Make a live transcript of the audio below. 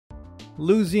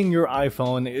Losing your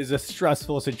iPhone is a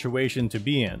stressful situation to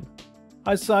be in.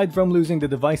 Aside from losing the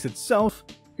device itself,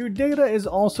 your data is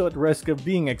also at risk of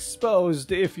being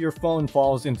exposed if your phone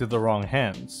falls into the wrong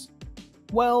hands.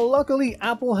 Well, luckily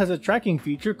Apple has a tracking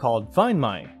feature called Find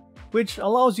My, which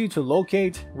allows you to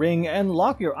locate, ring, and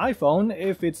lock your iPhone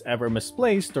if it's ever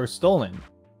misplaced or stolen.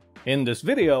 In this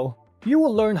video, you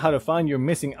will learn how to find your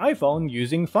missing iPhone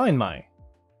using Find My.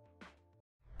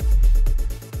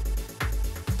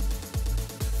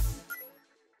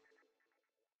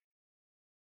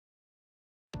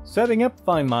 Setting up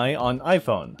Find My on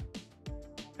iPhone.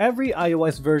 Every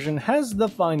iOS version has the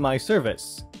Find My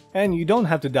service, and you don't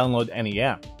have to download any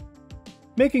app.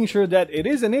 Making sure that it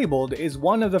is enabled is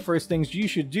one of the first things you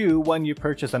should do when you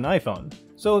purchase an iPhone,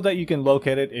 so that you can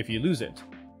locate it if you lose it.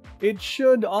 It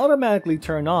should automatically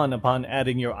turn on upon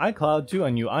adding your iCloud to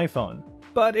a new iPhone,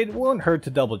 but it won't hurt to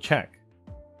double check.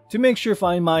 To make sure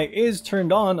Find My is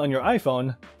turned on your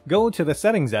iPhone, go to the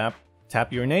Settings app,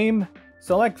 tap your name,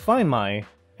 select Find My,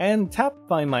 and tap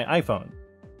Find My iPhone.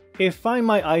 If Find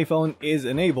My iPhone is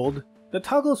enabled, the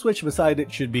toggle switch beside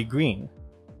it should be green.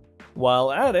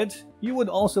 While at it, you would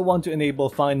also want to enable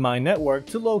Find My Network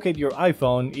to locate your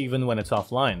iPhone even when it's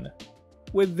offline.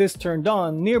 With this turned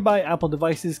on, nearby Apple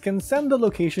devices can send the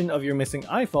location of your missing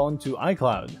iPhone to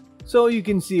iCloud, so you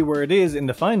can see where it is in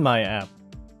the Find My app.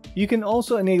 You can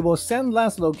also enable Send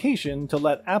Last Location to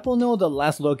let Apple know the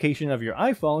last location of your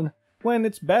iPhone when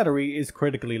its battery is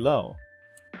critically low.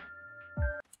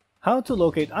 How to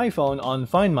locate iPhone on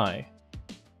Find My.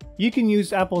 You can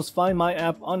use Apple's Find My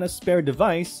app on a spare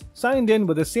device signed in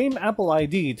with the same Apple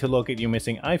ID to locate your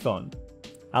missing iPhone.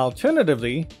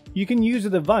 Alternatively, you can use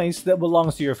a device that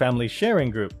belongs to your family's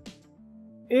sharing group.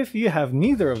 If you have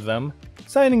neither of them,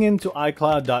 signing in to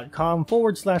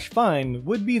iCloud.com/find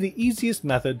would be the easiest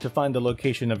method to find the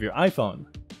location of your iPhone.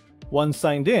 Once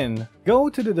signed in, go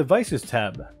to the Devices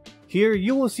tab. Here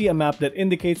you will see a map that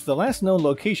indicates the last known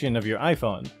location of your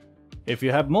iPhone. If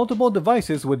you have multiple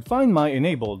devices with Find My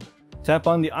enabled, tap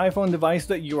on the iPhone device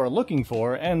that you are looking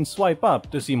for and swipe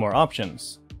up to see more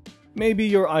options. Maybe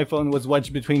your iPhone was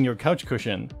wedged between your couch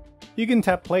cushion. You can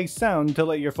tap Play Sound to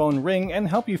let your phone ring and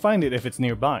help you find it if it's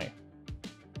nearby.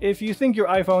 If you think your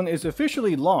iPhone is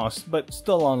officially lost but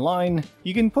still online,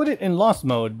 you can put it in lost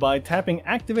mode by tapping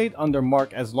Activate under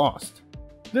Mark as Lost.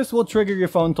 This will trigger your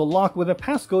phone to lock with a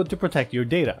passcode to protect your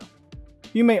data.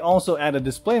 You may also add a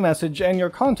display message and your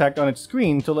contact on its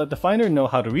screen to let the finder know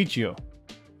how to reach you.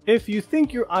 If you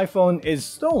think your iPhone is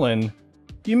stolen,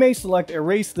 you may select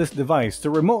Erase this device to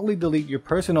remotely delete your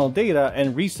personal data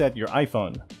and reset your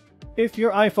iPhone. If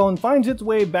your iPhone finds its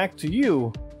way back to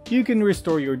you, you can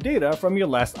restore your data from your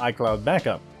last iCloud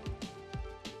backup.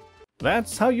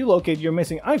 That's how you locate your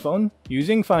missing iPhone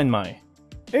using Find My.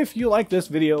 If you like this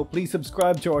video, please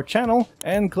subscribe to our channel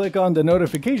and click on the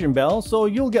notification bell so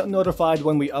you'll get notified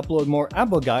when we upload more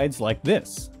Apple guides like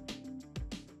this.